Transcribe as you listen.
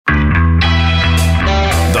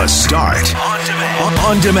The Start. On demand.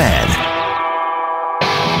 On demand.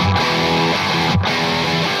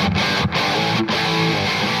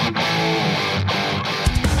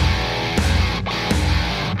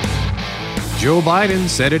 Joe Biden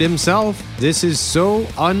said it himself. This is so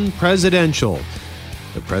unpresidential.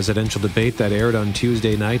 The presidential debate that aired on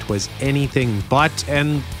Tuesday night was anything but,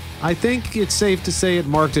 and I think it's safe to say it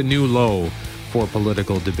marked a new low for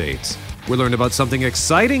political debates. We learned about something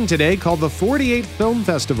exciting today called the 48th Film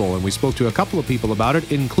Festival, and we spoke to a couple of people about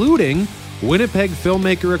it, including Winnipeg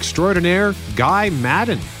filmmaker extraordinaire Guy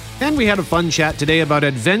Maddin. And we had a fun chat today about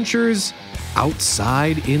adventures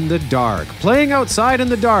outside in the dark. Playing outside in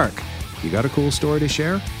the dark. You got a cool story to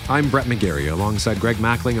share? I'm Brett McGarry, alongside Greg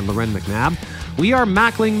Mackling and Loren McNabb. We are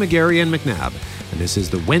Mackling, McGarry, and McNabb, and this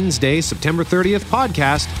is the Wednesday, September 30th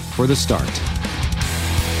podcast for The Start.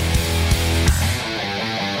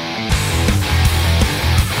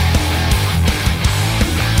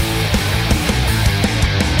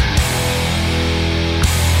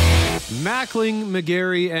 Mackling,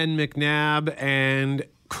 McGarry, and McNabb, and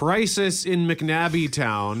crisis in McNabby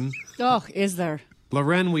Town. Oh, is there?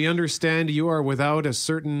 Loren, we understand you are without a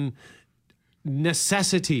certain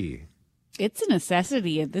necessity. It's a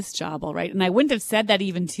necessity at this job, all right. And I wouldn't have said that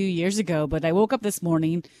even 2 years ago, but I woke up this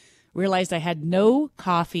morning, realized I had no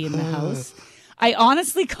coffee in the house. I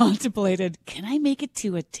honestly contemplated, can I make it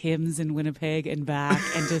to a Tim's in Winnipeg and back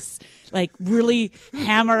and just like really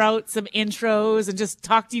hammer out some intros and just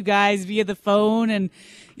talk to you guys via the phone and,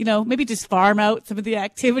 you know, maybe just farm out some of the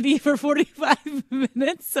activity for 45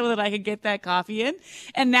 minutes so that I could get that coffee in.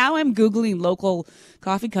 And now I'm Googling local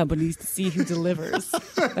coffee companies to see who delivers.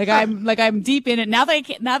 I'm deep in it. Now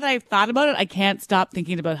that I've thought about it, I can't stop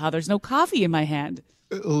thinking about how there's no coffee in my hand.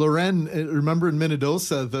 Loren, remember in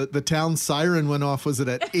Minnedosa, the town siren went off, was it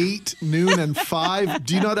at 8, noon, and 5?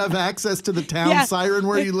 Do you not have access to the town siren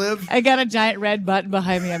where you live? I got a giant red button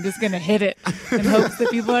behind me. I'm just going to hit it in hopes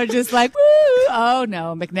that people are just like, woo! Oh,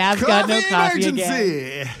 no, McNabb's got no coffee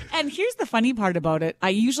again. And here's the funny part about it. I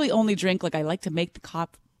usually only drink, I like to make the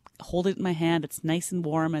cup, hold it in my hand. It's nice and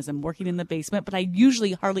warm as I'm working in the basement, but I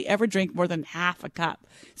usually hardly ever drink more than half a cup.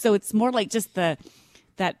 So it's more like just that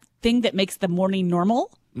thing that makes the morning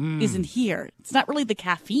normal isn't here. It's not really the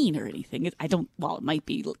caffeine or anything. It might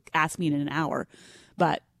be. Ask me in an hour,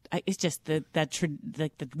 but it's just the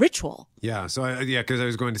ritual. Yeah. So because I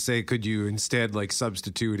was going to say, could you instead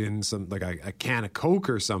substitute in some a can of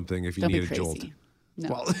Coke or something if you need a jolt? No.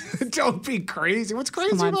 Well, don't be crazy. What's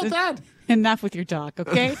crazy about that? Enough with your talk,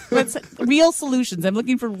 okay? Let's real solutions. I'm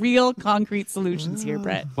looking for real, concrete solutions here,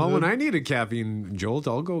 Brett. Well, when I need a caffeine jolt,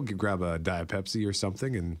 I'll go grab a Diet Pepsi or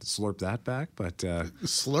something and slurp that back. But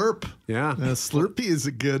slurp, yeah, Slurpee is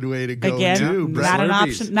a good way to go again, too. Not an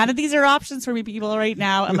option. None of these are options for me people right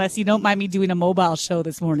now, unless you don't mind me doing a mobile show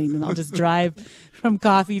this morning, and I'll just drive from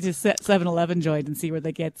coffee to 7-Eleven joint and see where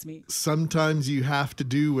that gets me. Sometimes you have to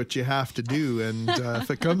do what you have to do, and if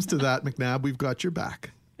it comes to that, McNabb, we've got your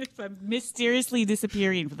back. If I'm mysteriously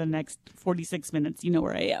disappearing for the next 46 minutes, you know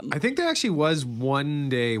where I am. I think there actually was one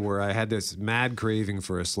day where I had this mad craving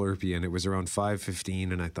for a Slurpee, and it was around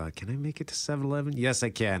 5:15, and I thought, can I make it to 7-Eleven? Yes, I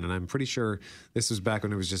can, and I'm pretty sure this was back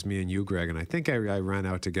when it was just me and you, Greg, and I think I ran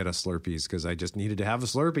out to get a Slurpees because I just needed to have a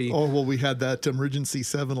Slurpee. Oh, well, we had that emergency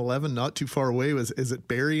 7-Eleven not too far away. Is it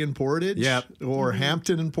Barrie and Portage? Yeah. Or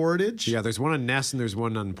Hampton and Portage? Yeah, there's one on Ness and there's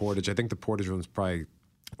one on Portage. I think the Portage one's probably...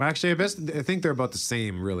 Well, actually, I think they're about the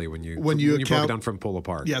same, really, when you broke it down from Polo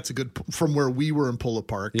Park. Yeah, it's a good from where we were in Polo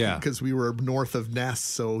Park. Yeah, because we were north of Ness.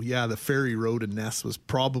 So yeah, the ferry road in Ness was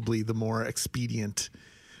probably the more expedient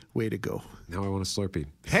way to go. Now I want a Slurpee.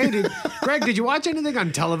 Hey, Greg, did you watch anything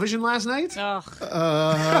on television last night? Do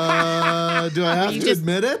I have to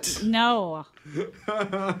admit it? No.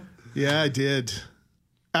 Yeah, I did.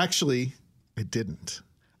 Actually, I didn't.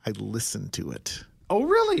 I listened to it. Oh,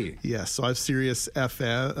 really? Yeah, so I have Sirius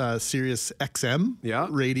XM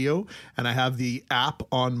radio, and I have the app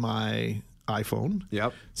on my iPhone.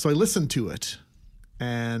 Yep. So I listened to it,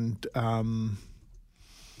 and I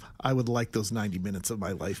would like those 90 minutes of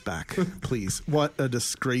my life back, please. What a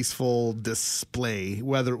disgraceful display,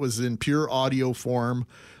 whether it was in pure audio form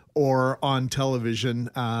or on television.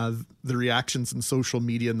 The reactions in social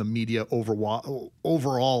media and the media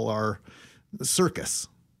overall are circus.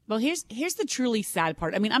 Well, here's the truly sad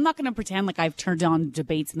part. I mean, I'm not going to pretend like I've turned on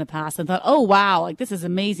debates in the past and thought, oh, wow, this is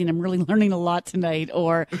amazing. I'm really learning a lot tonight,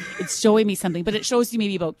 or it's showing me something. But it shows you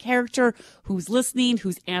maybe about character, who's listening,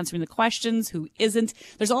 who's answering the questions, who isn't.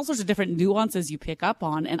 There's all sorts of different nuances you pick up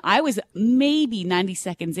on. And I was maybe 90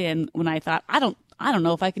 seconds in when I thought, I don't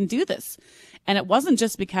know if I can do this. And it wasn't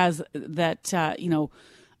just because that,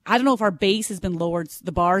 I don't know if our base has been lowered,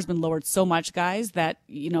 the bar has been lowered so much, guys, that,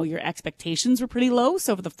 your expectations were pretty low.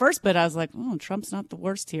 So for the first bit, I was like, oh, Trump's not the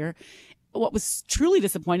worst here. What was truly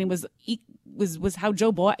disappointing was how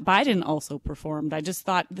Joe Biden also performed. I just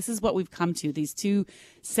thought, this is what we've come to, these two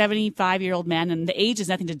 75-year-old men, and the age has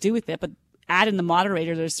nothing to do with it, but add in the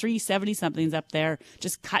moderator, there's 3 70-somethings up there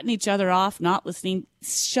just cutting each other off, not listening.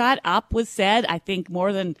 Shut up was said, I think,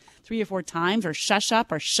 more than 3 or 4 times, or shush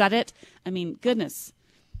up or shut it. I mean, goodness.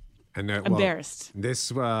 And embarrassed.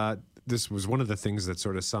 This was one of the things that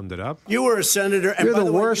sort of summed it up. You were a senator. And You're by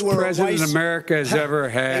the way, worst president America has ever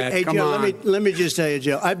had. Hey, Come Joe, on. let me just tell you,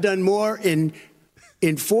 Joe. I've done more in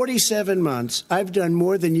 47 months. I've done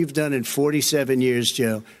more than you've done in 47 years,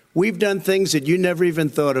 Joe. We've done things that you never even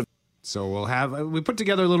thought of. So we put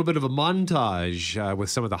together a little bit of a montage with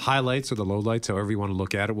some of the highlights or the lowlights, however you want to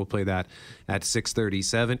look at it. We'll play that at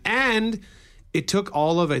 6:37. And it took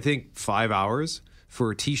all of, I think, 5 hours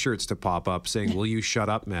for T-shirts to pop up saying, "Will you shut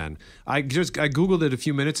up, man?" I Googled it a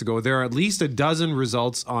few minutes ago. There are at least a dozen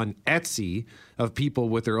results on Etsy of people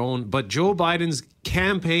with their own. But Joe Biden's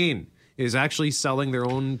campaign is actually selling their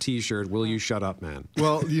own T-shirt, "Will you shut up, man?"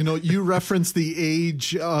 Well, you referenced the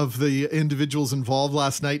age of the individuals involved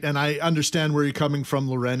last night, and I understand where you're coming from,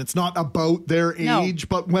 Loren. It's not about their age,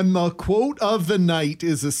 but when the quote of the night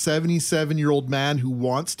is a 77-year-old man who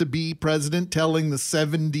wants to be president telling the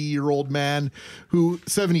 74-year-old man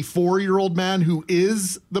who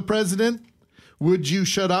is the president, "Would you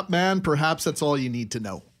shut up, man?" Perhaps that's all you need to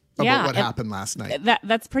know about what happened last night.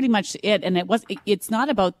 That's pretty much it. And it's not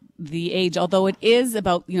about the age, although it is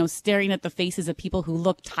about, staring at the faces of people who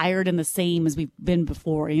look tired and the same as we've been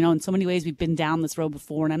before. In so many ways we've been down this road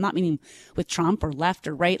before. And I'm not meaning with Trump or left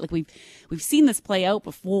or right. Like we've seen this play out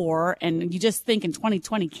before. And you just think in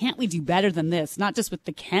 2020, can't we do better than this? Not just with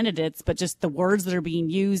the candidates, but just the words that are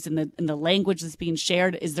being used and the language that's being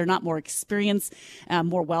shared. Is there not more experience,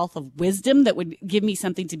 more wealth of wisdom that would give me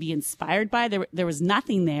something to be inspired by? There was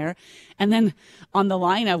nothing there. And then on the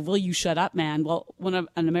line of, "Will you shut up, man?" Well,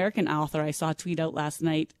 an American author I saw tweet out last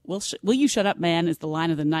night, will you shut up, man, is the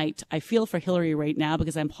line of the night. I feel for Hillary right now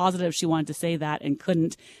because I'm positive she wanted to say that and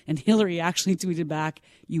couldn't. And Hillary actually tweeted back,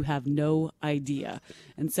 "You have no idea."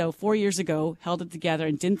 And so 4 years ago, held it together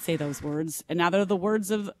and didn't say those words. And now they're the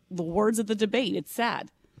words of the debate. It's sad.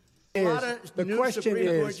 The question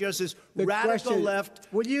is, Justice, radical left.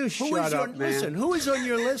 Will you shut up, man? Listen, who is on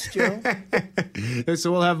your list, Joe? So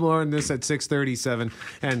we'll have more on this at 6:37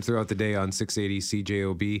 and throughout the day on 680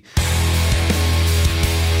 CJOB.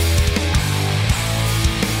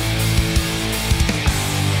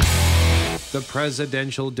 The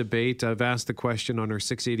presidential debate. I've asked the question on our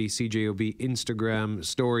 680 CJOB Instagram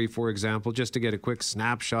story, for example, just to get a quick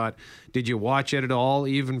snapshot. Did you watch it at all,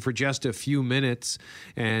 even for just a few minutes?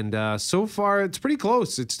 And so far, it's pretty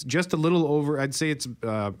close. It's just a little over. I'd say it's,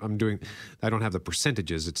 I don't have the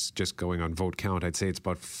percentages. It's just going on vote count. I'd say it's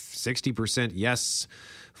about 60% yes,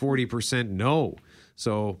 40% no.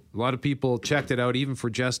 So a lot of people checked it out even for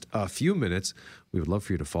just a few minutes. We would love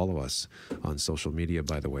for you to follow us on social media,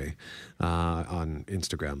 by the way, on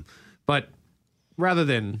Instagram. But rather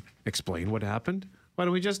than explain what happened, why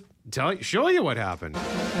don't we just show you what happened?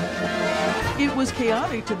 It was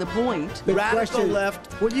chaotic to the point. The radical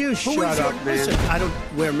left. Will you shut up, man? Listen, I don't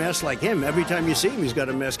wear masks like him. Every time you see him, he's got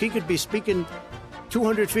a mask. He could be speaking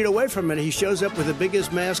 200 feet away from it. He shows up with the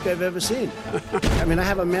biggest mask I've ever seen. I mean, I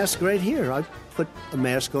have a mask right here. I put a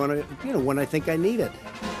mask on, when I think I need it.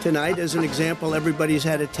 Tonight, as an example, everybody's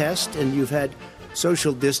had a test, and you've had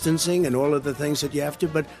social distancing and all of the things that you have to.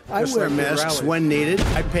 But I wear masks when needed.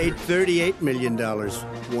 I paid $38 million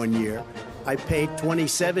 1 year. I paid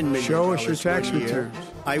 $27 million. Show us your tax returns.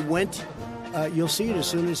 I went. You'll see it as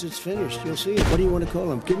soon as it's finished. You'll see it. What do you want to call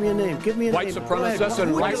them? Give me a name. Give me a white name. Supremacists and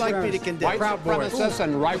who would right you like me to condemn? White supremacists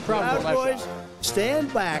and right Proud Boys.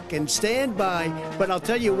 Stand back and stand by. But I'll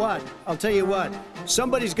tell you what.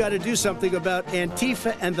 Somebody's got to do something about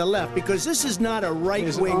Antifa and the left, because this is not a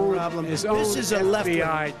right-wing problem. This is a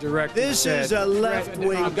left-wing. This is a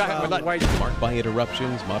left-wing problem. Marked by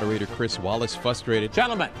interruptions, moderator Chris Wallace frustrated.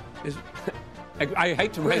 Gentlemen, I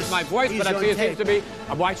hate to raise my voice, but I see it seems to be,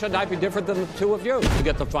 why should I be different than the two of you to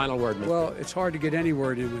get the final word, Mr. Well, it's hard to get any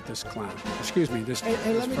word in with this clown. Excuse me.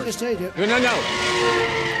 Hey, let me just tell you. No.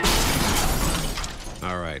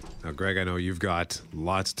 All right. Now, Greg, I know you've got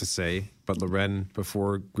lots to say, but Loren,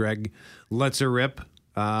 before Greg lets her rip,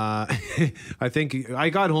 I think I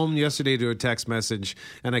got home yesterday to a text message,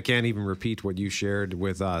 and I can't even repeat what you shared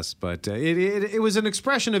with us, but it was an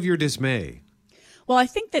expression of your dismay. Well, I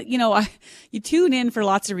think that, you tune in for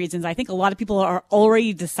lots of reasons. I think a lot of people are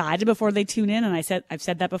already decided before they tune in. And I've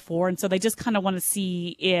said that before. And so they just kind of want to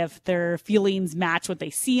see if their feelings match what they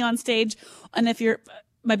see on stage. And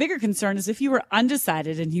my bigger concern is if you were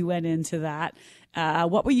undecided and you went into that,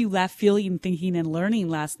 what were you left feeling, thinking, and learning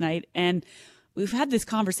last night? And we've had this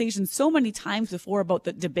conversation so many times before about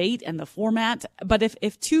the debate and the format. But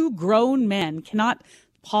if two grown men cannot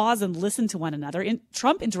pause and listen to one another,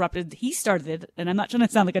 Trump interrupted, he started it, and I'm not trying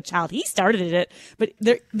to sound like a child, he started it, but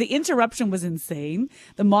the interruption was insane.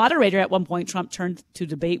 The moderator, at one point, Trump turned to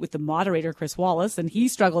debate with the moderator, Chris Wallace, and he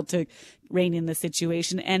struggled to rein in the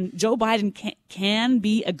situation. And Joe Biden can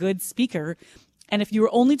be a good speaker. And if you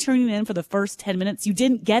were only tuning in for the first 10 minutes, you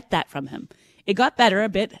didn't get that from him. It got better a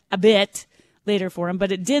bit later for him,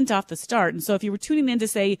 but it didn't off the start. And so if you were tuning in to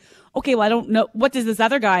say, okay, well, I don't know, what does this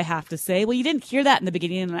other guy have to say? Well, you didn't hear that in the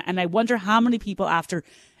beginning. And I wonder how many people after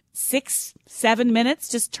 6-7 minutes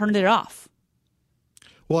just turned it off.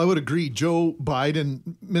 Well, I would agree. Joe Biden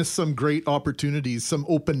missed some great opportunities, some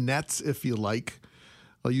open nets, if you like.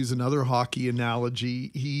 I'll use another hockey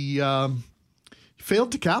analogy. He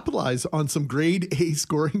failed to capitalize on some grade A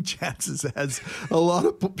scoring chances, as a lot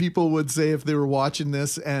of people would say if they were watching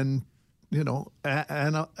this and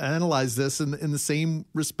analyze this in the same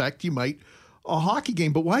respect you might a hockey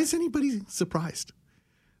game. But why is anybody surprised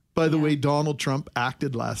by the way Donald Trump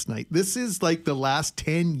acted last night? This is like the last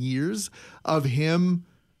 10 years of him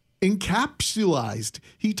encapsulated.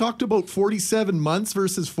 He talked about 47 months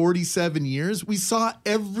versus 47 years. We saw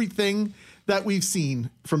everything that we've seen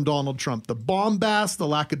from Donald Trump. The bombast, the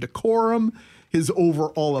lack of decorum, his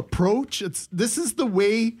overall approach. This is the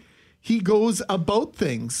way he goes about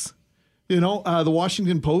things. The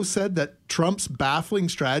Washington Post said that Trump's baffling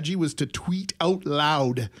strategy was to tweet out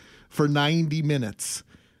loud for 90 minutes.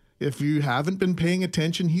 If you haven't been paying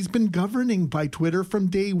attention, he's been governing by Twitter from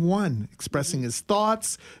day one, expressing his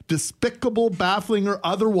thoughts, despicable, baffling, or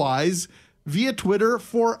otherwise, via Twitter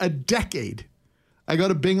for a decade. I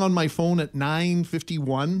got a bing on my phone at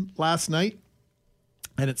 9:51 last night,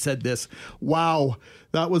 and it said this: "Wow,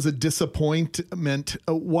 that was a disappointment.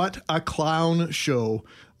 What a clown show."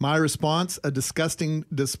 My response: a disgusting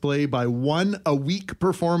display by one, a weak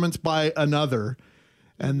performance by another.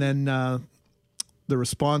 And then the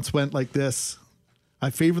response went like this: I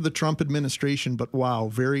favor the Trump administration, but wow,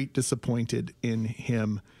 very disappointed in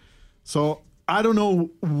him. So I don't know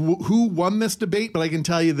who won this debate, but I can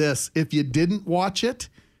tell you this: if you didn't watch it,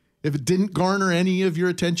 if it didn't garner any of your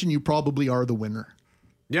attention, you probably are the winner.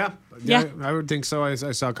 Yeah, I would think so. I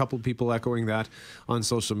saw a couple of people echoing that on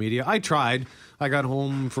social media. I tried. I got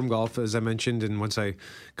home from golf, as I mentioned, and once I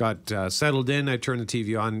got settled in, I turned the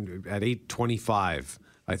TV on at 8:25,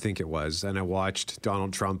 I think it was, and I watched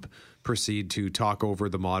Donald Trump proceed to talk over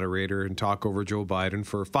the moderator and talk over Joe Biden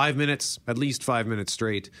for 5 minutes, at least 5 minutes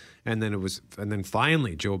straight, and then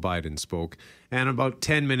finally Joe Biden spoke. And about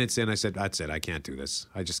 10 minutes in, I said, "That's it. I can't do this.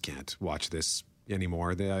 I just can't watch this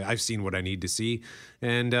anymore. I've seen what I need to see."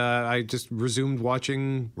 And I just resumed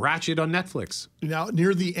watching Ratchet on Netflix. Now,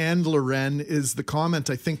 near the end, Loren, is the comment.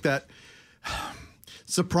 I think that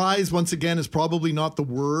surprise, once again, is probably not the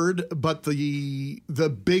word, but the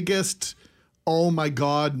biggest oh my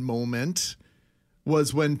God moment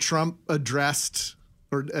was when Trump addressed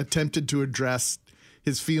or attempted to address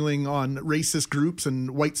his feeling on racist groups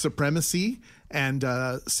and white supremacy. And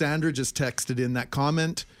Sandra just texted in that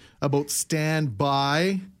comment about stand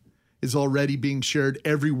by is already being shared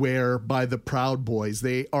everywhere by the Proud Boys.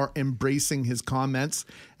 They are embracing his comments,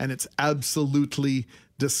 and it's absolutely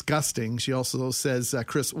disgusting. She also says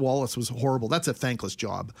Chris Wallace was horrible. That's a thankless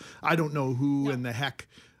job. I don't know who in the heck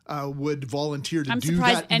would volunteer to do that next time.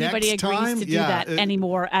 I'm surprised anybody agrees to do that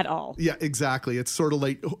anymore at all. Yeah, exactly. It's sort of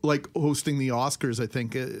like hosting the Oscars, I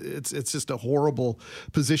think. It's just a horrible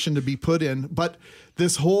position to be put in. But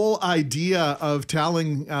this whole idea of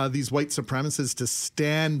telling these white supremacists to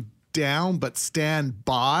stand down but stand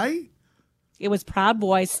by. It was Proud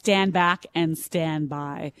Boys, stand back and stand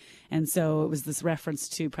by. And so it was this reference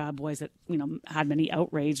to Proud Boys that, had many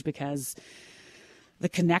outrage because the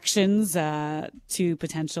connections to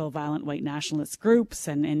potential violent white nationalist groups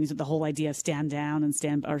and the whole idea of stand down and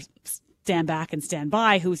stand back and stand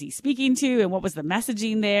by. Who's he speaking to and what was the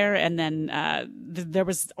messaging there? And then there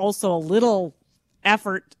was also a little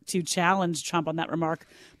effort to challenge Trump on that remark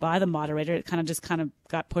by the moderator. It kind of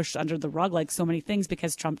got pushed under the rug like so many things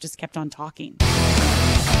because Trump just kept on talking.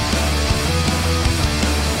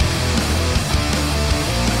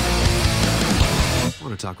 I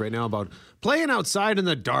want to talk right now about playing outside in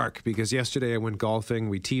the dark, because yesterday I went golfing.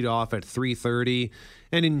 We teed off at 3:30,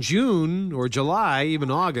 and in June or July, even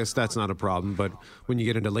August, that's not a problem. But when you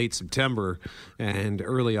get into late September and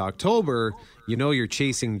early October, you know you're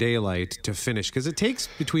chasing daylight to finish, because it takes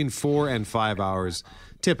between 4 and 5 hours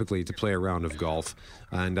typically to play a round of golf.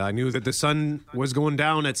 And I knew that the sun was going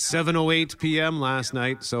down at 7:08 p.m. last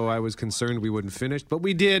night, so I was concerned we wouldn't finish, but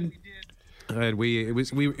we did. And it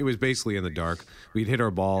was basically in the dark. We'd hit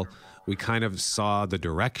our ball. We kind of saw the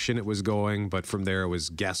direction it was going, but from there it was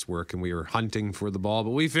guesswork, and we were hunting for the ball. But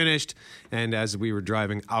we finished, and as we were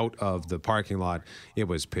driving out of the parking lot, it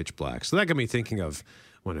was pitch black. So that got me thinking of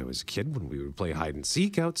when I was a kid, when we would play hide and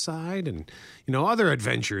seek outside, and other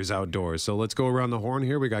adventures outdoors. So let's go around the horn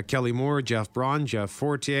here. We got Kelly Moore, Jeff Braun, Jeff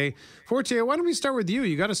Fortier. Fortier, why don't we start with you?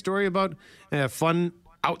 You got a story about fun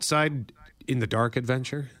outside in the dark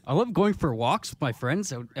adventure? I love going for walks with my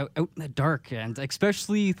friends out in the dark, and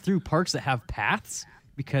especially through parks that have paths,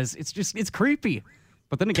 because it's creepy.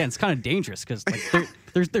 But then again, it's kind of dangerous because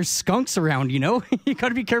there's skunks around, You got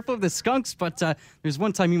to be careful of the skunks. But there's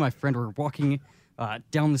one time me and my friend were walking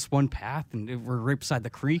down this one path, and we're right beside the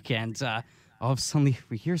creek, and all of a sudden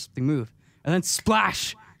we hear something move, and then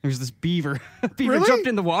splash! There's this beaver. Beaver Really? jumped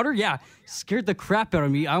in the water. Yeah, scared the crap out of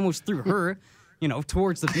me. I almost threw her.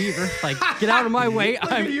 Towards the beaver. Like, get out of my way.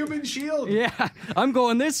 Like a human shield. Yeah, I'm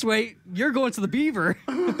going this way. You're going to the beaver.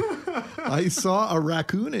 I saw a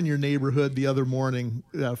raccoon in your neighborhood the other morning,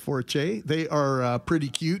 Forche. They are pretty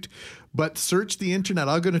cute, but search the internet.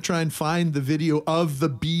 I'm going to try and find the video of the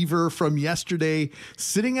beaver from yesterday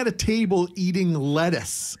sitting at a table eating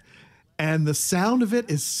lettuce. And the sound of it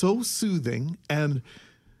is so soothing. And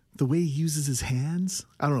the way he uses his hands,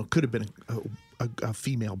 I don't know, could have been a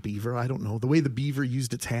female beaver. I don't know. The way the beaver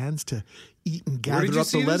used its hands to eat and gather up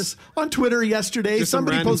the lettuce. On Twitter yesterday, Just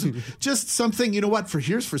somebody posted just something,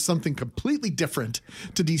 here's for something completely different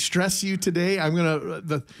to de-stress you today. I'm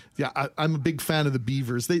a big fan of the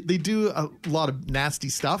beavers. They do a lot of nasty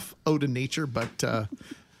stuff out in nature, but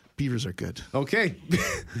beavers are good. Okay.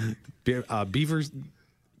 Beavers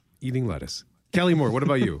eating lettuce. Kelly Moore, what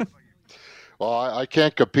about you? Well, I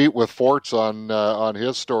can't compete with Forts on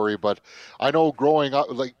his story, but I know growing up,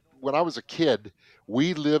 like when I was a kid,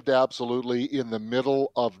 we lived absolutely in the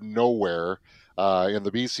middle of nowhere in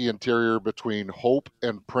the BC interior between Hope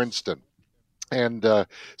and Princeton. And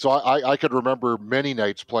so I could remember many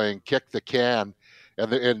nights playing kick the can.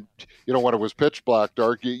 And when it was pitch black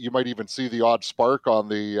dark, you might even see the odd spark on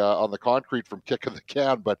the concrete from kicking the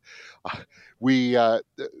can. But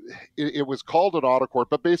it was called an auto court,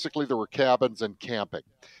 but basically there were cabins and camping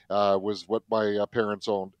was what my parents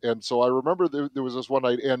owned. And so I remember there was this one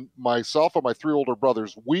night, and myself and my 3 older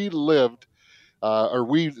brothers, we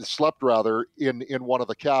slept rather in one of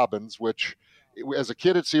the cabins, which as a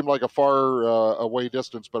kid, it seemed like a far away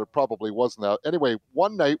distance, but it probably wasn't that. Anyway,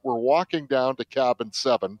 one night we're walking down to cabin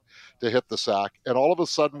 7 to hit the sack, and all of a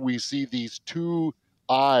sudden we see these 2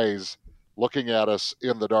 eyes looking at us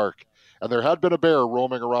in the dark. And there had been a bear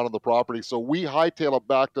roaming around on the property, so we hightail it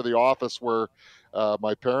back to the office where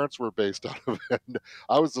my parents were based out of. And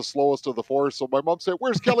I was the slowest of the 4, so my mom said,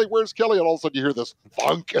 "Where's Kelly? Where's Kelly?" And all of a sudden you hear this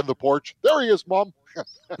thunk in the porch. There he is, Mom.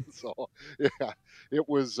 So yeah, it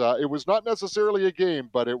was not necessarily a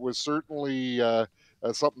game, but it was certainly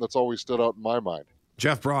something that's always stood out in my mind.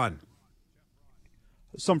 Jeff Braun.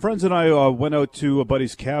 Some friends and I went out to a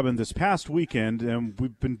buddy's cabin this past weekend, and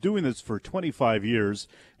we've been doing this for 25 years.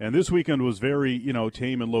 And this weekend was very,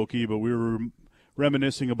 tame and low-key, but we were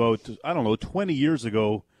reminiscing about, 20 years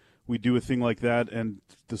ago, we'd do a thing like that, and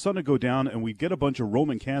the sun would go down, and we'd get a bunch of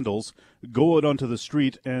Roman candles, go out onto the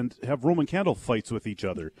street, and have Roman candle fights with each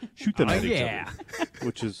other, shoot them at each other,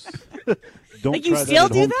 which is, don't like try you still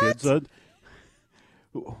that at do home, that? kids.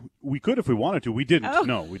 We could if we wanted to. We didn't. Oh.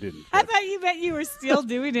 No, we didn't. I thought you meant you were still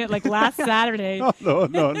doing it like last Saturday.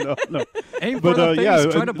 No. Aim for the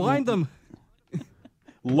face, try to blind them.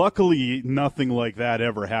 Luckily, nothing like that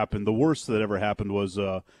ever happened. The worst that ever happened was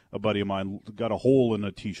a buddy of mine got a hole in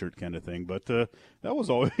a T-shirt kind of thing. But that was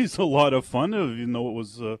always a lot of fun, even though it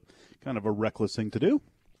was kind of a reckless thing to do.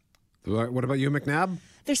 What about you, McNabb?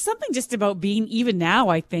 There's something just about being, even now,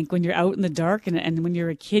 I think, when you're out in the dark and when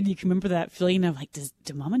you're a kid, you can remember that feeling of like,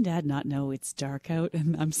 do Mom and Dad not know it's dark out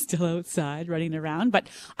and I'm still outside running around? But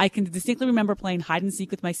I can distinctly remember playing hide and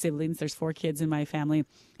seek with my siblings. There's 4 kids in my family,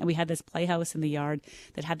 and we had this playhouse in the yard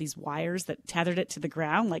that had these wires that tethered it to the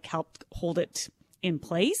ground, like helped hold it in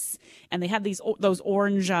place. And they had those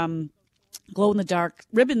orange glow-in-the-dark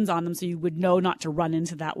ribbons on them so you would know not to run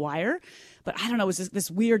into that wire. But I don't know, it was this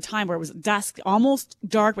weird time where it was dusk, almost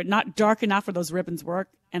dark, but not dark enough where those ribbons work.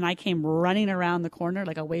 and I came running around the corner,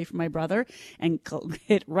 like away from my brother, and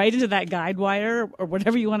hit right into that guide wire or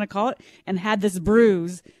whatever you want to call it, and had this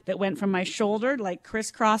bruise that went from my shoulder, like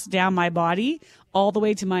crisscrossed down my body, all the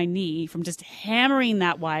way to my knee from just hammering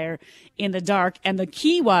that wire in the dark. And the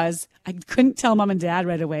key was I couldn't tell mom and dad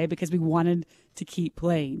right away because we wanted to keep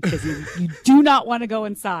playing, because you do not want to go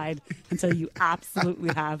inside until you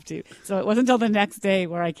absolutely have to. So it wasn't until the next day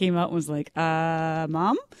where I came out and was like,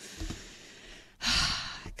 Mom?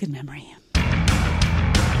 Good memory.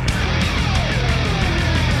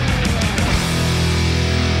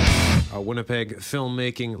 A Winnipeg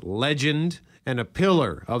filmmaking legend and a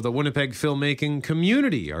pillar of the Winnipeg filmmaking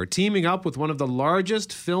community are teaming up with one of the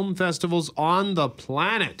largest film festivals on the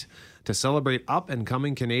planet to celebrate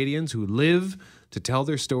up-and-coming Canadians who live to tell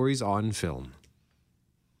their stories on film.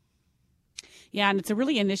 Yeah, and it's a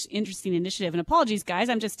really interesting initiative. And apologies, guys,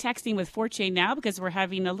 I'm just texting with Fortune now because we're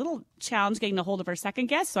having a little challenge getting a hold of our second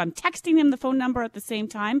guest. So I'm texting him the phone number at the same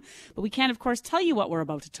time. But we can't, of course, tell you what we're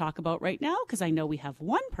about to talk about right now because I know we have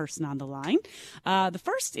one person on the line. The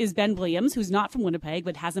first is Ben Williams, who's not from Winnipeg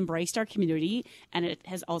but has embraced our community, and it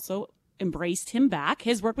has also embraced him back.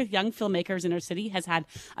 His work with young filmmakers in our city has had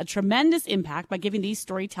a tremendous impact by giving these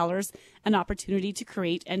storytellers an opportunity to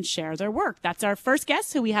create and share their work. That's our first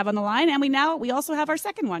guest who we have on the line, and we also have our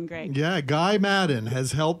second one, Greg. Yeah, Guy Maddin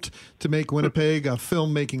has helped to make Winnipeg a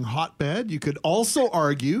filmmaking hotbed. You could also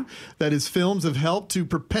argue that his films have helped to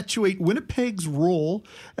perpetuate Winnipeg's role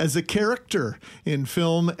as a character in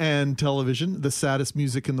film and television, the saddest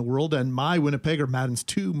music in the world, and My Winnipeg are Maddin's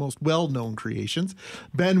two most well-known creations.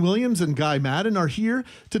 Ben Williams and Guy Maddin are here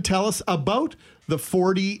to tell us about the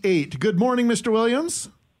 48. Good morning, Mr. Williams.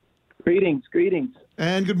 Greetings.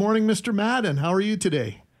 And good morning, Mr. Maddin. How are you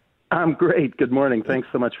today? I'm great. Good morning. Thanks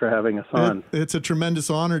so much for having us on. It's a tremendous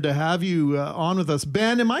honor to have you on with us.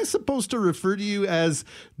 Ben, am I supposed to refer to you as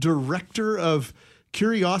Director of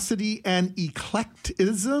Curiosity and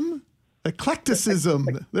Eclecticism?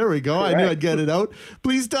 There we go. Correct. I knew I'd get it out.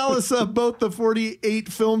 Please tell us about the 48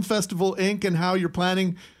 Film Festival, Inc. and how you're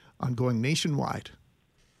planning on going nationwide.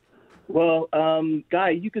 Well, Guy,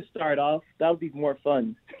 you could start off. That would be more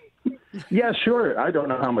fun. Yeah, sure. I don't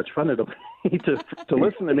know how much fun it'll be to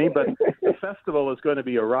listen to me, but the festival is going to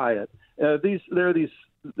be a riot. It's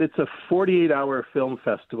a 48-hour film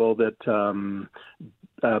festival that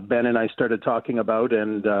Ben and I started talking about,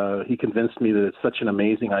 and he convinced me that it's such an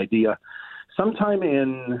amazing idea. Sometime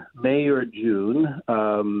in May or June,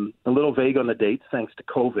 a little vague on the dates thanks to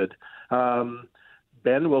COVID,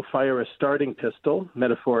 Ben will fire a starting pistol,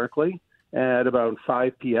 metaphorically, at about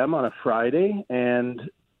 5 p.m. on a Friday, and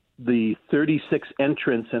the 36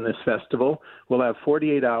 entrants in this festival will have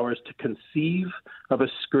 48 hours to conceive of a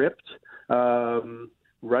script,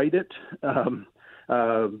 write it,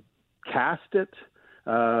 cast it,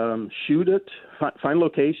 shoot it, find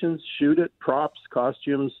locations, shoot it, props,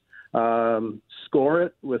 costumes, score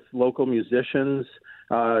it with local musicians,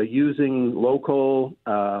 using local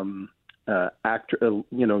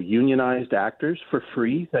unionized actors for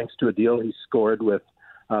free, thanks to a deal he scored with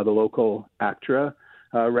the local ACTRA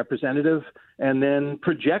representative, and then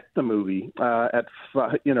project the movie at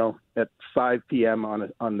 5 p.m.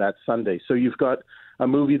 on that Sunday. So you've got a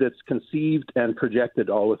movie that's conceived and projected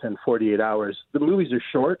all within 48 hours. The movies are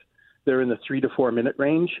short; they're in the 3 to 4 minute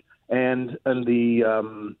range, and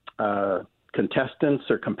the contestants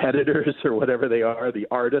or competitors or whatever they are, the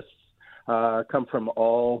artists, come from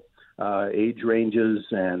all age ranges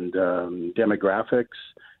and demographics,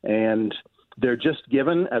 and they're just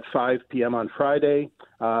given at 5 p.m. on Friday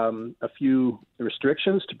a few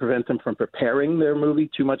restrictions to prevent them from preparing their movie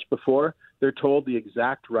too much before. They're told the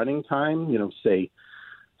exact running time, say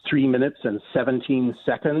 3 minutes and 17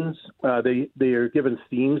 seconds. They are given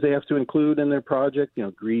themes they have to include in their project,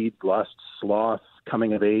 greed, lust, sloth,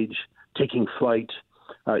 coming of age, taking flight,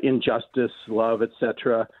 injustice, love,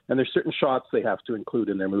 etc. And there's certain shots they have to include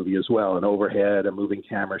in their movie as well, an overhead, a moving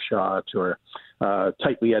camera shot, or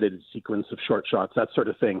tightly edited sequence of short shots, that sort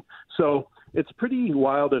of thing. So it's pretty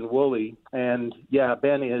wild and woolly. And yeah,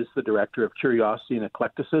 Ben is the director of Curiosity and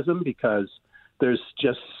Eclecticism because there's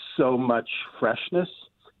just so much freshness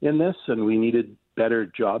in this, and we needed better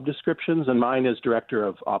job descriptions. And mine is director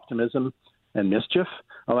of Optimism and Mischief.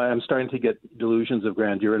 I'm starting to get delusions of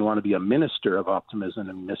grandeur and want to be a minister of optimism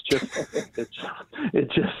and mischief.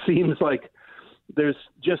 It just seems like there's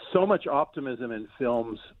just so much optimism in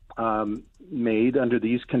films made under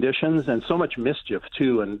these conditions, and so much mischief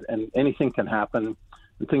too, and anything can happen.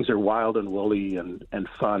 And things are wild and woolly and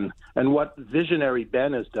fun. And what visionary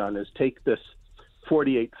Ben has done is take this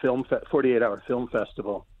 48-hour film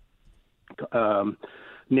festival,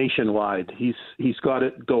 nationwide. He's got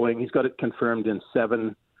it going. He's got it confirmed in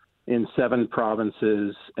seven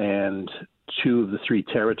provinces and 2 of the 3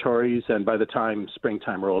 territories. And by the time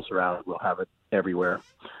springtime rolls around, we'll have it everywhere.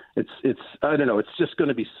 It's I don't know. It's just going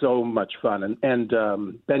to be so much fun. And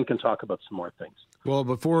Ben can talk about some more things. Well,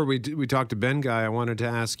 before we talk to Ben, Guy, I wanted to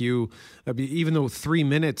ask you, even though 3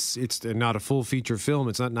 minutes, it's not a full feature film,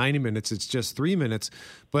 it's not 90 minutes, it's just 3 minutes,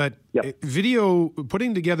 but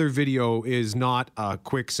putting together video is not a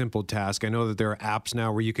quick, simple task. I know that there are apps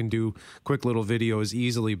now where you can do quick little videos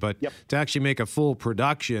easily, but to actually make a full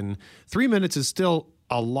production, 3 minutes is still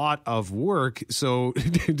a lot of work. So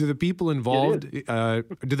do the people involved,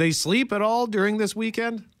 do they sleep at all during this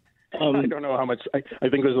weekend? I don't know how much. I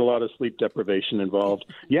think there's a lot of sleep deprivation involved.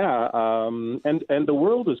 Yeah, and the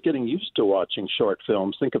world is getting used to watching short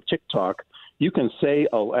films. Think of TikTok. You can say,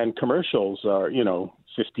 and commercials are,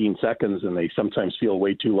 15 seconds, and they sometimes feel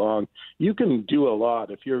way too long. You can do a lot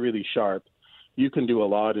if you're really sharp. You can do a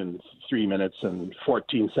lot in 3 minutes and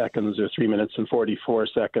 14 seconds or 3 minutes and 44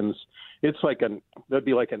 seconds. It's that'd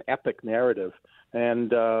be like an epic narrative.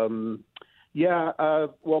 And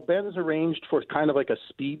well, Ben's arranged for kind of like a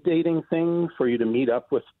speed dating thing for you to meet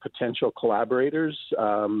up with potential collaborators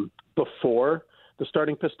before the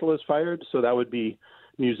starting pistol is fired. So that would be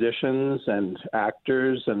musicians and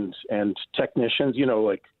actors and technicians,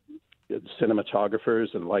 like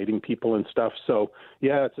cinematographers and lighting people and stuff. So,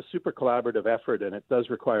 yeah, it's a super collaborative effort, and it does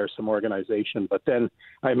require some organization. But then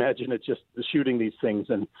I imagine it's just shooting these things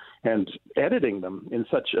and editing them in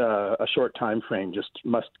such a short time frame just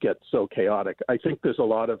must get so chaotic. I think there's a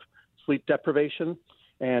lot of sleep deprivation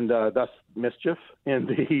and thus mischief in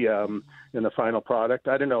the final product.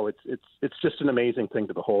 I don't know. It's just an amazing thing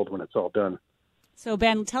to behold when it's all done. So,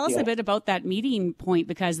 Ben, tell us a bit about that meeting point,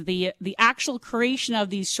 because the actual creation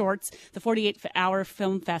of these shorts, the 48-hour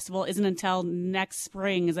film festival, isn't until next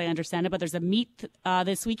spring, as I understand it, but there's a meet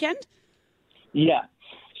this weekend? Yeah.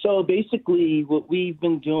 So basically what we've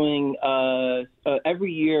been doing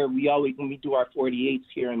every year, when we do our 48s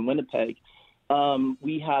here in Winnipeg,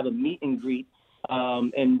 we have a meet and greet,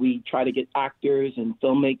 and we try to get actors and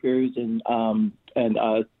filmmakers and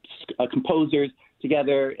composers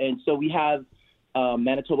together. And so we have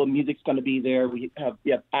Manitoba Music's going to be there. We have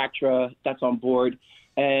ACTRA that's on board.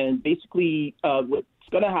 And basically what's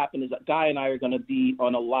going to happen is that Guy and I are going to be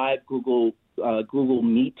on a live Google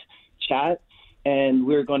Meet chat, and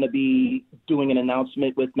we're going to be doing an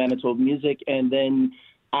announcement with Manitoba Music. And then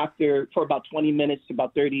for about 20 minutes to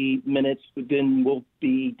about 30 minutes, then we'll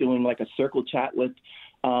be doing like a circle chat with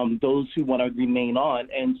those who want to remain on.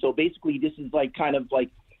 And so basically this is kind of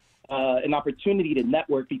an opportunity to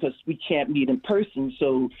network because we can't meet in person.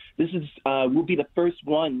 So this is we'll be the first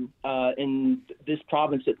one in this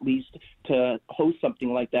province, at least, to host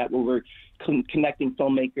something like that, where we're connecting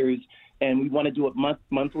filmmakers, and we want to do it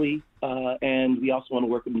monthly, and we also want to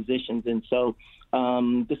work with musicians. And so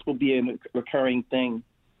this will be a recurring thing.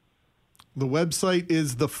 The website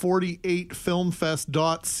is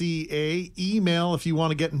the48filmfest.ca. Email if you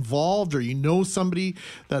want to get involved, or you know somebody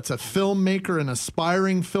that's a filmmaker, an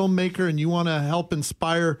aspiring filmmaker, and you want to help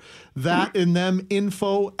inspire that in them.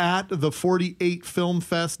 Info at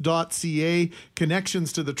the48filmfest.ca.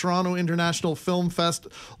 Connections to the Toronto International Film Fest.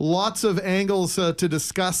 Lots of angles to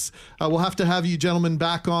discuss. We'll have to have you gentlemen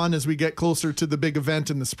back on as we get closer to the big event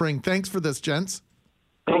in the spring. Thanks for this, gents.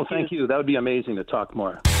 Thank you. That would be amazing to talk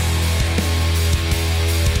more.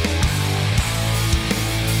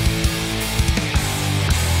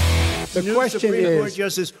 The question Supreme is, Court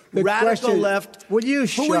Justice, radical left. Will you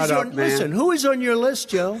shut up, man? Listen, who is on your list,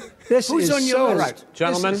 Joe? Who's on your list? Right.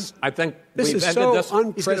 Gentlemen, I think this we've is ended so this.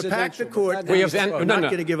 He's going to pack the court. We're not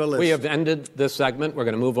going to give a list. We have ended this segment. We're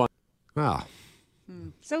going to move on. Wow.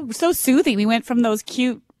 So soothing. We went from those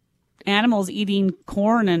cute animals eating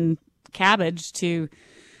corn and cabbage to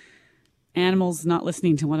animals not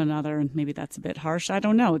listening to one another, and maybe that's a bit harsh. I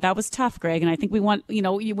don't know. That was tough, Greg. And I think we want,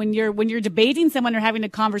 when you're debating someone or having a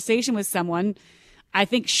conversation with someone, I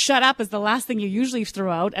think shut up is the last thing you usually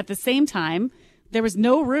throw out. At the same time, there was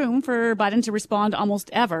no room for Biden to respond almost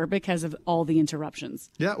ever because of all the interruptions.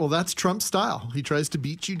 Yeah, well, that's Trump's style. He tries to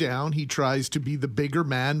beat you down. He tries to be the bigger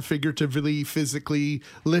man, figuratively, physically,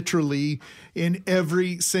 literally, in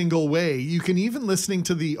every single way. You can even listening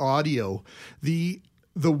to the audio,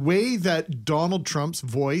 the way that Donald Trump's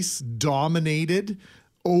voice dominated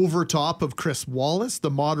over top of Chris Wallace, the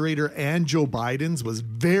moderator, and Joe Biden's was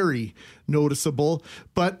very noticeable.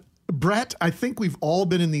 But Brett, I think we've all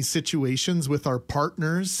been in these situations with our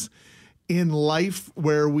partners in life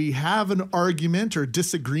where we have an argument or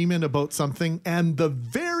disagreement about something, and the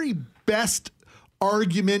very best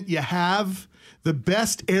argument you have the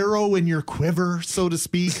best arrow in your quiver, so to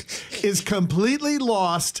speak, is completely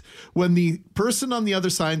lost when the person on the other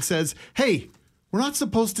side says, hey, we're not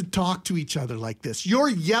supposed to talk to each other like this. You're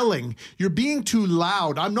yelling. You're being too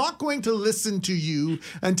loud. I'm not going to listen to you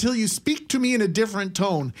until you speak to me in a different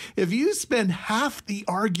tone. If you spend half the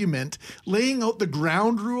argument laying out the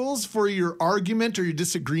ground rules for your argument or your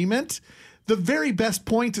disagreement, the very best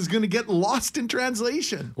point is going to get lost in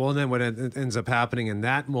translation. Well, and then what ends up happening in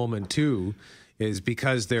that moment, too, is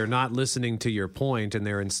because they're not listening to your point and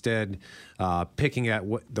they're instead picking at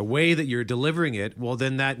the way that you're delivering it, well,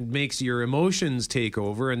 then that makes your emotions take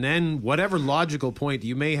over. And then whatever logical point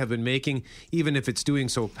you may have been making, even if it's doing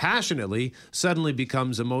so passionately, suddenly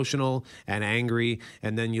becomes emotional and angry.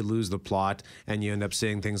 And then you lose the plot and you end up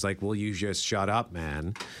saying things like, well, you just shut up,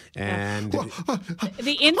 man. And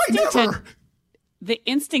the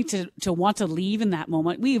instinct to want to leave in that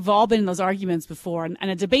moment. We've all been in those arguments before, and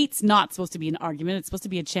a debate's not supposed to be an argument. It's supposed to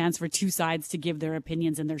be a chance for two sides to give their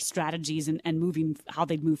opinions and their strategies and moving how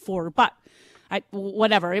they'd move forward. But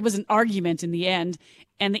whatever, it was an argument in the end.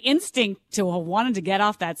 And the instinct to wanting to get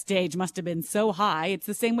off that stage must have been so high. It's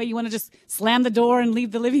the same way you want to just slam the door and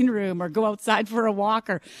leave the living room or go outside for a walk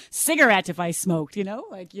or cigarette if I smoked,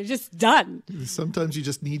 like you're just done. Sometimes you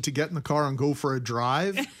just need to get in the car and go for a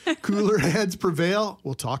drive. Cooler heads prevail.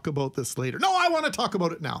 We'll talk about this later. No, I want to talk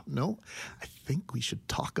about it now. No, I think we should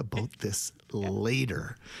talk about this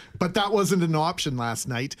later. But that wasn't an option last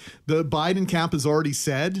night. The Biden camp has already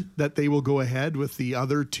said that they will go ahead with the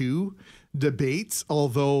other two debates,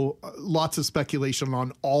 although lots of speculation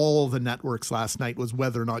on all the networks last night was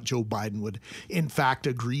whether or not Joe Biden would in fact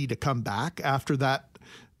agree to come back after that,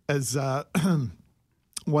 as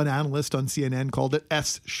one analyst on CNN called it,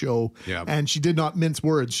 S show. Yeah. And she did not mince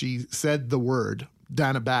words. She said the word,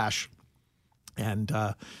 Dana Bash. And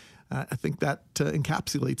I think that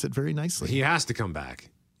encapsulates it very nicely. He has to come back.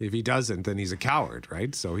 If he doesn't, then he's a coward,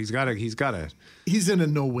 right? So he's in a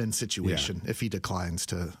no-win situation if he declines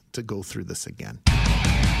to go through this again.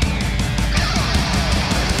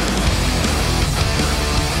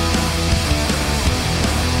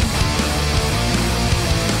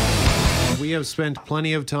 We have spent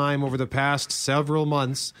plenty of time over the past several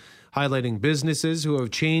months highlighting businesses who have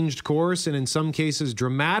changed course and in some cases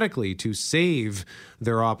dramatically to save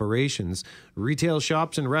their operations. Retail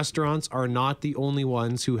shops and restaurants are not the only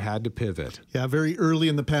ones who had to pivot. Yeah, very early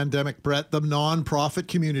in the pandemic, Brett, the nonprofit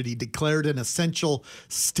community declared an essential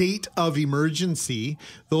state of emergency.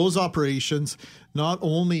 Those operations not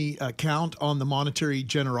only count on the monetary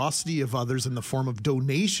generosity of others in the form of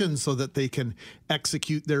donations so that they can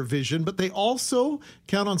execute their vision, but they also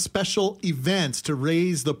count on special events to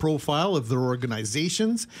raise the profile of their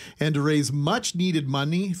organizations and to raise much needed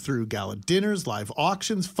money through gala dinners, live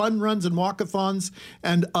auctions, fun runs and walkathons,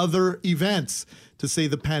 and other events. To say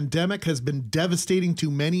the pandemic has been devastating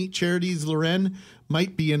to many charities, Loren,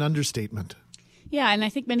 might be an understatement. Yeah, and I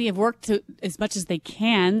think many have worked as much as they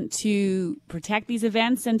can to protect these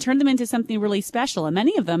events and turn them into something really special. And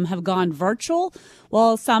many of them have gone virtual,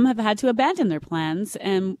 while some have had to abandon their plans.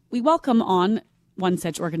 And we welcome on one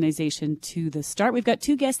such organization to the start. We've got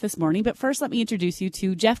two guests this morning, but first let me introduce you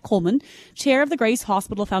to Jeff Coleman, Chair of the Grace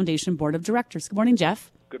Hospital Foundation Board of Directors. Good morning,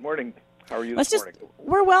 Jeff. Good morning. How are you this morning?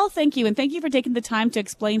 We're well, thank you. And thank you for taking the time to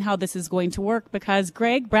explain how this is going to work, because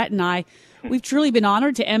Greg, Brett, and I, we've truly been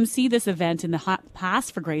honored to MC this event in the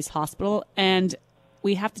past for Grace Hospital. And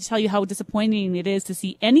we have to tell you how disappointing it is to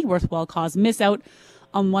see any worthwhile cause miss out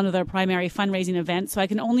on one of their primary fundraising events. So I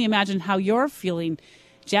can only imagine how you're feeling.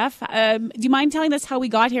 Jeff, do you mind telling us how we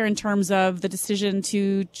got here in terms of the decision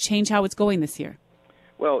to change how it's going this year?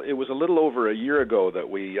 Well, it was a little over a year ago that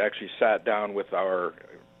we actually sat down with our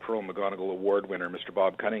Pearl McGonigal Award winner, Mr.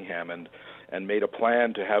 Bob Cunningham, and made a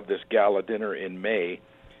plan to have this gala dinner in May.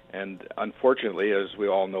 And unfortunately, as we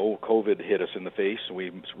all know, COVID hit us in the face. We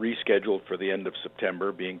rescheduled for the end of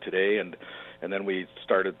September, being today, and then we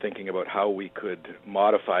started thinking about how we could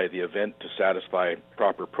modify the event to satisfy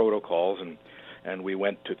proper protocols. And we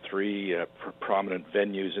went to three prominent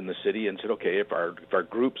venues in the city and said, okay, if our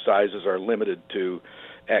group sizes are limited to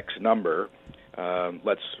X number,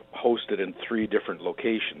 let's host it in three different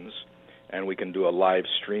locations, and we can do a live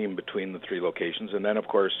stream between the three locations. And then, of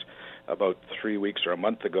course, about 3 weeks or a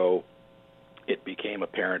month ago, it became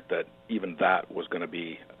apparent that even that was going to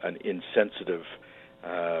be an insensitive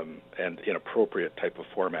and inappropriate type of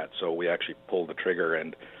format. So we actually pulled the trigger,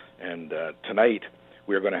 and tonight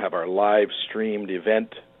we are going to have our live streamed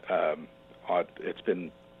event. It's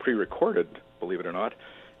been pre-recorded, believe it or not.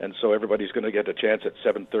 And so everybody's going to get a chance at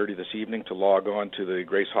 7:30 this evening to log on to the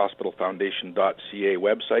gracehospitalfoundation.ca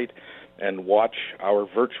website and watch our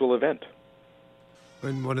virtual event.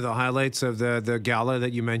 And one of the highlights of the gala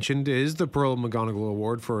that you mentioned is the Pearl McGonigal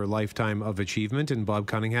Award for a Lifetime of Achievement. And Bob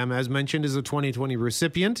Cunningham, as mentioned, is a 2020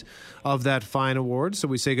 recipient of that fine award. So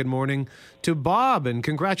we say good morning to Bob and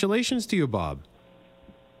congratulations to you, Bob.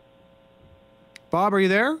 Bob, are you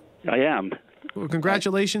there? I am. Well,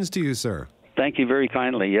 congratulations to you, sir. Thank you very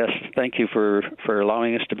kindly. Yes, thank you for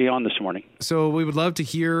allowing us to be on this morning. So we would love to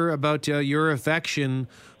hear about your affection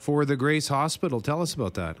for the Grace Hospital. Tell us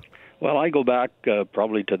about that. Well, I go back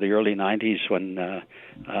probably to the early 90s when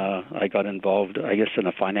I got involved, I guess, in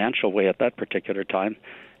a financial way at that particular time,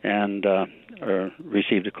 and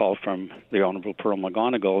received a call from the Honorable Pearl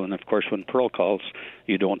McGonigal. And, of course, when Pearl calls,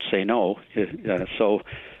 you don't say no. So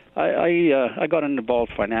I got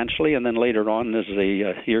involved financially, and then later on, as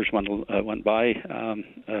the years went by,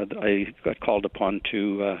 I got called upon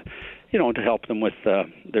to help them with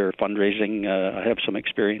their fundraising. I have some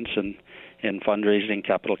experience in fundraising,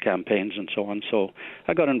 capital campaigns, and so on. So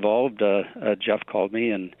I got involved. Jeff called me,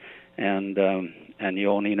 and Johan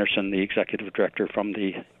Enerson, the executive director from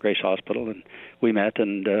the Grace Hospital, and we met.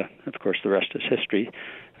 And of course, the rest is history.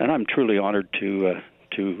 And I'm truly honored to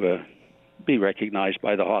be recognized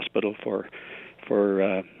by the hospital for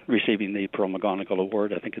receiving the Pearl McGonigal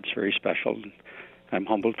Award. I think it's very special, and I'm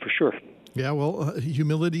humbled for sure. Yeah, well,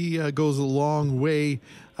 humility goes a long way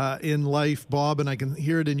in life, Bob, and I can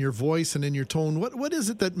hear it in your voice and in your tone. What is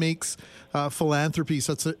it that makes philanthropy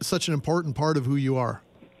such an important part of who you are?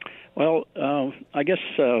 Well, I guess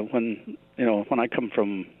when I come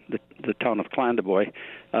from the town of Clandeboye,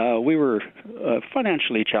 we were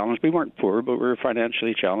financially challenged. We weren't poor, but we were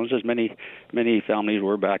financially challenged, as many families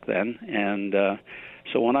were back then. And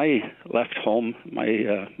so when I left home,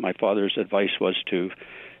 my father's advice was to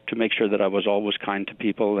make sure that I was always kind to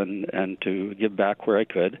people and to give back where I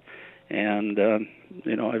could. And,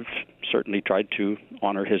 I've certainly tried to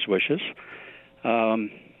honor his wishes.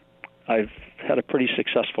 I've had a pretty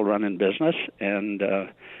successful run in business, and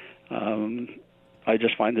I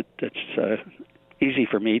just find that it's easy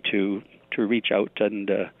for me to reach out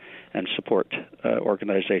and support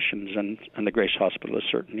organizations, and the Grace Hospital is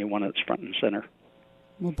certainly one that's front and center.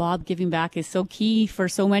 Well, Bob, giving back is so key for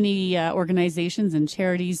so many organizations and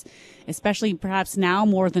charities, especially perhaps now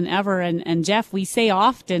more than ever. And Jeff, we say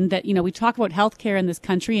often that, we talk about healthcare in this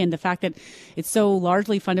country and the fact that it's so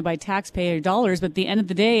largely funded by taxpayer dollars. But at the end of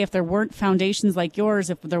the day, if there weren't foundations like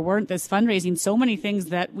yours, if there weren't this fundraising, so many things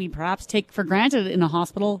that we perhaps take for granted in a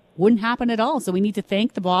hospital wouldn't happen at all. So we need to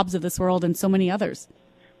thank the Bobs of this world and so many others.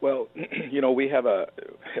 Well, we have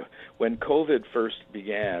when COVID first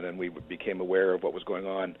began and we became aware of what was going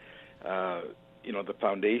on, the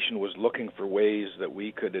foundation was looking for ways that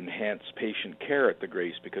we could enhance patient care at the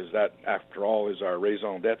Grace, because that, after all, is our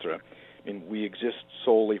raison d'etre. I mean, we exist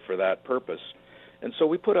solely for that purpose. And so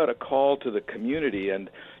we put out a call to the community, and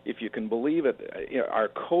if you can believe it, our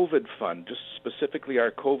COVID fund, just specifically our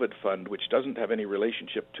COVID fund, which doesn't have any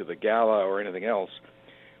relationship to the gala or anything else,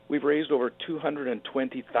 we've raised over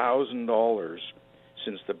 $220,000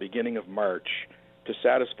 since the beginning of March to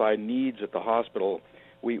satisfy needs at the hospital.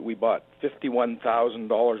 We bought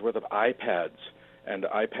 $51,000 worth of iPads and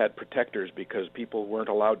iPad protectors because people weren't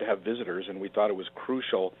allowed to have visitors, and we thought it was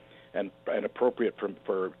crucial and appropriate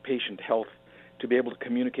for patient health to be able to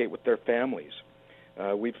communicate with their families.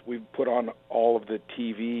 We've put on all of the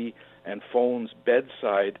TV and phones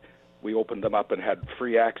bedside. We opened them up and had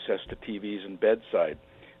free access to TVs and bedside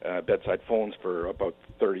phones for about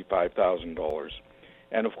 $35,000.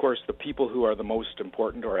 And of course, the people who are the most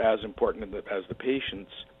important, or as important as the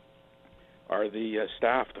patients, are the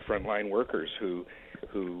staff, the frontline workers who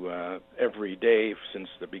every day since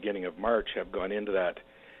the beginning of March have gone into that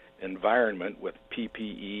environment with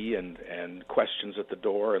PPE and questions at the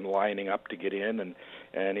door and lining up to get in. And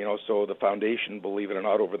so the foundation, believe it or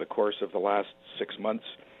not, over the course of the last 6 months,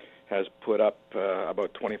 has put up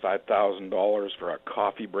about $25,000 for a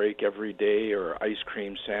coffee break every day, or ice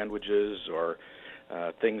cream sandwiches, or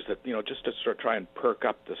things that, just to sort of try and perk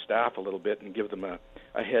up the staff a little bit and give them a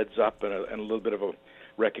heads up and a little bit of a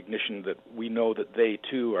recognition that we know that they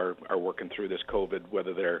too are working through this COVID,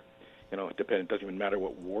 whether they're, it doesn't even matter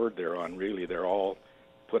what ward they're on, really. They're all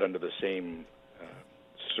put under the same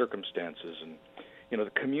circumstances. And, the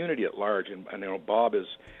community at large, and Bob is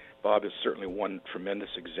certainly one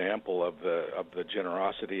tremendous example of the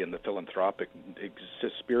generosity and the philanthropic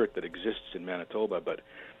spirit that exists in Manitoba. But,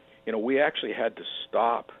 we actually had to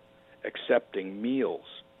stop accepting meals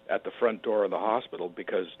at the front door of the hospital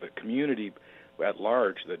because the community at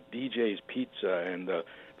large, the DJ's Pizza and the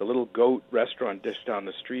Little Goat restaurant just down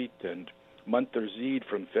the street, and Munther Zeed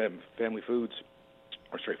from Family Foods,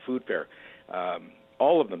 Food Fair,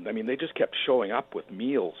 all of them. I mean, they just kept showing up with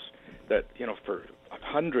meals that, for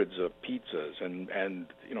hundreds of pizzas and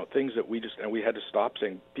things that we had to stop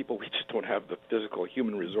saying, people, we just don't have the physical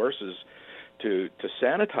human resources to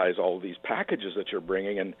sanitize all of these packages that you're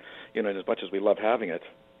bringing. And, as much as we love having it,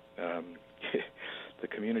 the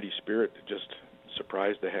community spirit just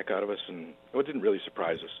surprised the heck out of us. And it didn't really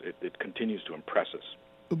surprise us. It continues to impress us.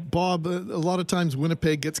 Bob, a lot of times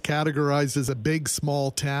Winnipeg gets categorized as a big,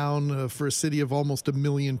 small town for a city of almost 1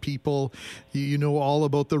 million people. You know all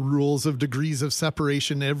about the rules of degrees of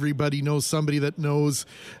separation. Everybody knows somebody that knows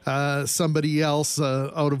somebody else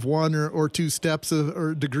out of 1 or 2 steps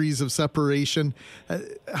or degrees of separation.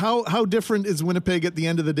 How different is Winnipeg at the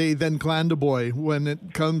end of the day than Clandeboye when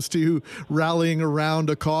it comes to rallying around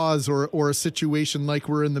a cause or a situation like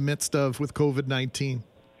we're in the midst of with COVID-19?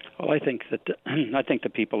 Well, I think the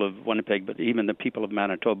people of Winnipeg, but even the people of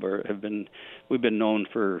Manitoba, we've been known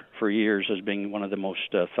for years as being one of the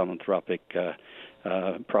most philanthropic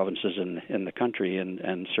provinces in the country,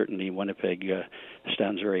 and certainly Winnipeg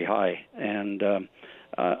stands very high. And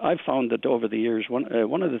I've found that over the years,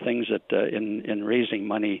 one of the things that in raising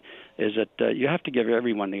money is that you have to give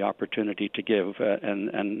everyone the opportunity to give,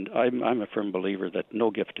 and I'm a firm believer that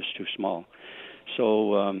no gift is too small.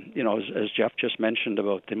 So, as Jeff just mentioned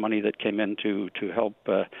about the money that came in to help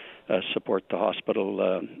support the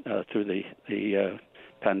hospital through the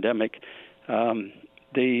pandemic,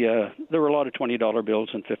 there were a lot of $20 bills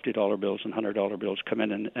and $50 bills and $100 bills come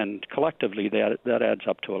in, and collectively that adds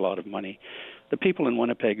up to a lot of money. The people in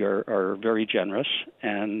Winnipeg are very generous,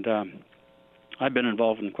 and I've been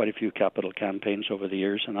involved in quite a few capital campaigns over the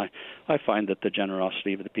years, and I find that the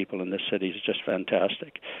generosity of the people in this city is just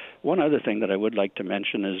fantastic. One other thing that I would like to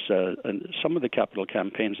mention is some of the capital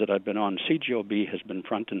campaigns that I've been on, CGOB has been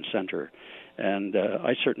front and center, and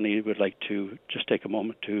I certainly would like to just take a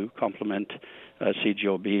moment to compliment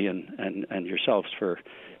CGOB and yourselves for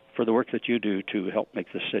the work that you do to help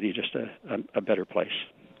make this city just a better place.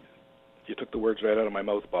 You took the words right out of my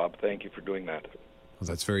mouth, Bob. Thank you for doing that. Well,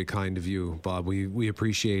 that's very kind of you, Bob. We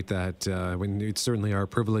appreciate that. It's certainly our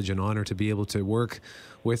privilege and honor to be able to work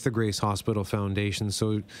with the Grace Hospital Foundation.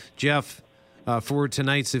 So, Jeff, for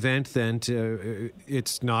tonight's event, then,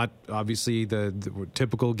 it's not obviously the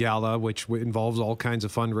typical gala, which involves all kinds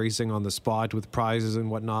of fundraising on the spot with prizes and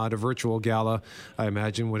whatnot. A virtual gala, I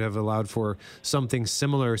imagine, would have allowed for something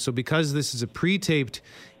similar. So because this is a pre-taped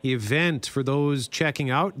event, for those checking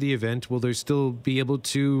out the event, will they still be able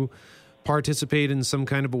to participate in some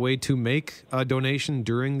kind of a way to make a donation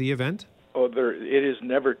during the event? It is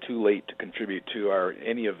never too late to contribute to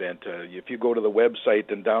any event. If you go to the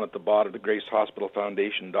website and down at the bottom, the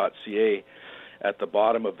GraceHospitalFoundation.ca, at the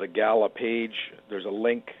bottom of the gala page, there's a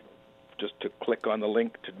link just to click on the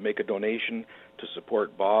link to make a donation to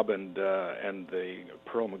support Bob and the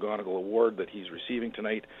Pearl McGonigal Award that he's receiving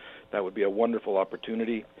tonight. That would be a wonderful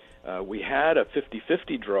opportunity. We had a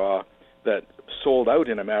 50-50 draw that sold out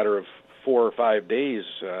in a matter of 4 or 5 days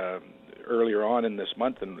earlier on in this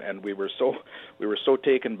month, and we were so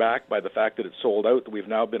taken back by the fact that it sold out that we've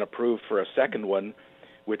now been approved for a second one,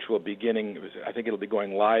 which will I think it'll be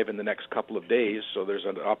going live in the next couple of days. So there's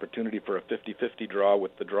an opportunity for a 50-50 draw,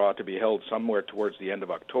 with the draw to be held somewhere towards the end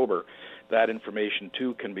of October. That information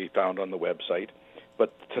too can be found on the website.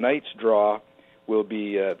 But tonight's draw will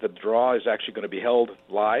be the draw is actually going to be held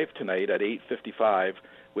live tonight at 8:55.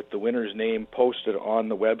 with the winner's name posted on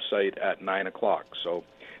the website at 9 o'clock. So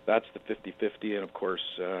that's the 50-50, and of course,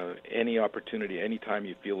 any opportunity, anytime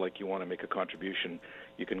you feel like you want to make a contribution,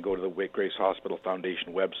 you can go to the Grace Hospital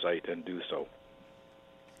Foundation website and do so.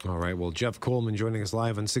 All right. Well, Jeff Coleman joining us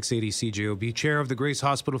live on 680 CJOB, Chair of the Grace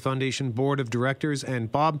Hospital Foundation Board of Directors,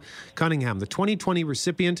 and Bob Cunningham, the 2020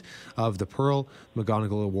 recipient of the Pearl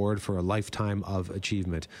McGonigal Award for a Lifetime of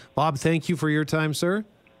Achievement. Bob, thank you for your time, sir.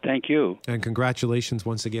 Thank you. And congratulations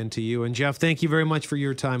once again to you. And Jeff, thank you very much for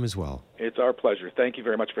your time as well. It's our pleasure. Thank you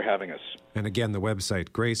very much for having us. And again, the website,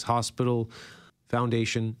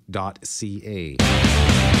 gracehospitalfoundation.ca.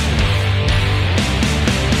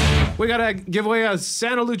 We got to give away a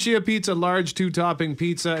Santa Lucia Pizza large 2-topping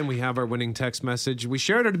pizza, and we have our winning text message. We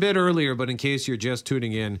shared it a bit earlier, but in case you're just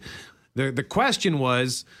tuning in, the question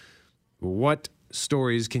was, what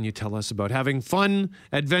stories can you tell us about having fun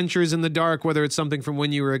adventures in the dark, whether it's something from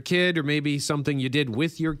when you were a kid or maybe something you did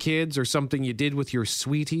with your kids or something you did with your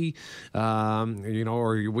sweetie,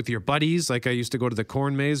 or with your buddies. Like I used to go to the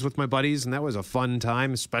corn maze with my buddies, and that was a fun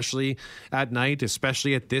time, especially at night,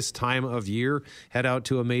 especially at this time of year. Head out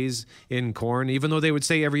to a maze in corn, even though they would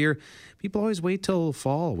say every year, People always wait till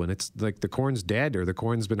fall when it's like the corn's dead or the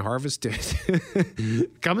corn's been harvested.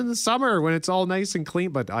 Come in the summer when it's all nice and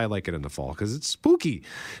clean, but I like it in the fall because it's spooky.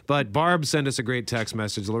 But Barb sent us a great text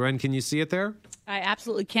message. Loren, can you see it there? I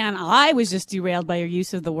absolutely can. I was just derailed by your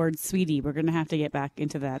use of the word sweetie. We're going to have to get back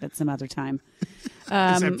into that at some other time. Is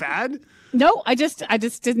that bad? No,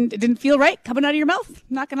 it didn't feel right coming out of your mouth.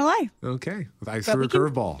 I'm not going to lie. Okay. I threw a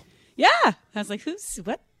curveball. Yeah. I was like,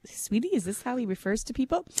 what? Sweetie, is this how he refers to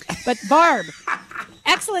people? But Barb,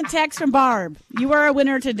 excellent text from Barb. You are a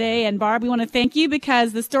winner today. And Barb, we want to thank you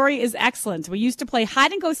because the story is excellent. We used to play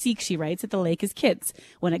hide and go seek, she writes, at the lake as kids.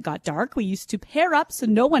 When it got dark, we used to pair up so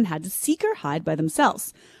no one had to seek or hide by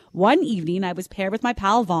themselves. One evening, I was paired with my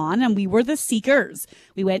pal Vaughn, and we were the seekers.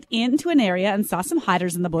 We went into an area and saw some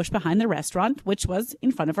hiders in the bush behind the restaurant, which was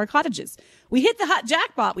in front of our cottages. We hit the hot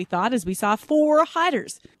jackpot, we thought, as we saw 4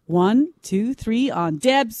 hiders. 1, 2, 3 on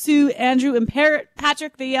Deb, Sue, Andrew, and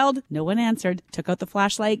Patrick, they yelled. No one answered. Took out the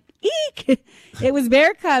flashlight. Eek! It was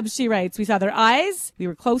bear cubs, she writes. We saw their eyes. We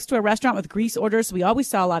were close to a restaurant with grease orders, so we always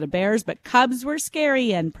saw a lot of bears, but cubs were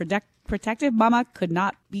scary, and protective mama could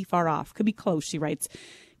not be far off. Could be close, she writes.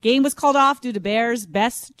 Game was called off due to bears.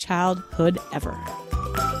 Best childhood ever.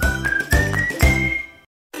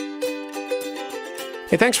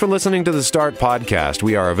 Hey, thanks for listening to the Start Podcast.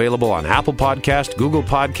 We are available on Apple Podcast, Google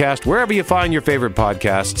Podcast, wherever you find your favorite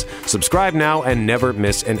podcasts. Subscribe now and never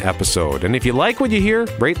miss an episode. And if you like what you hear,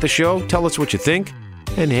 rate the show, tell us what you think.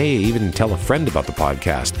 And hey, even tell a friend about the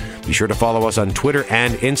podcast. Be sure to follow us on Twitter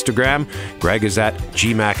and Instagram. Greg is at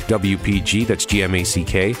GMACWPG. That's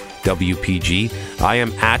GMACK WPG. I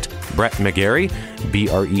am at Brett McGarry,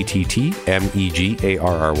 BRETTMEGARRY.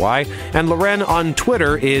 And Loren on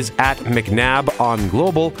Twitter is at McNabb on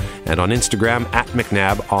Global and on Instagram at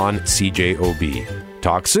McNabb on CJOB.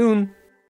 Talk soon.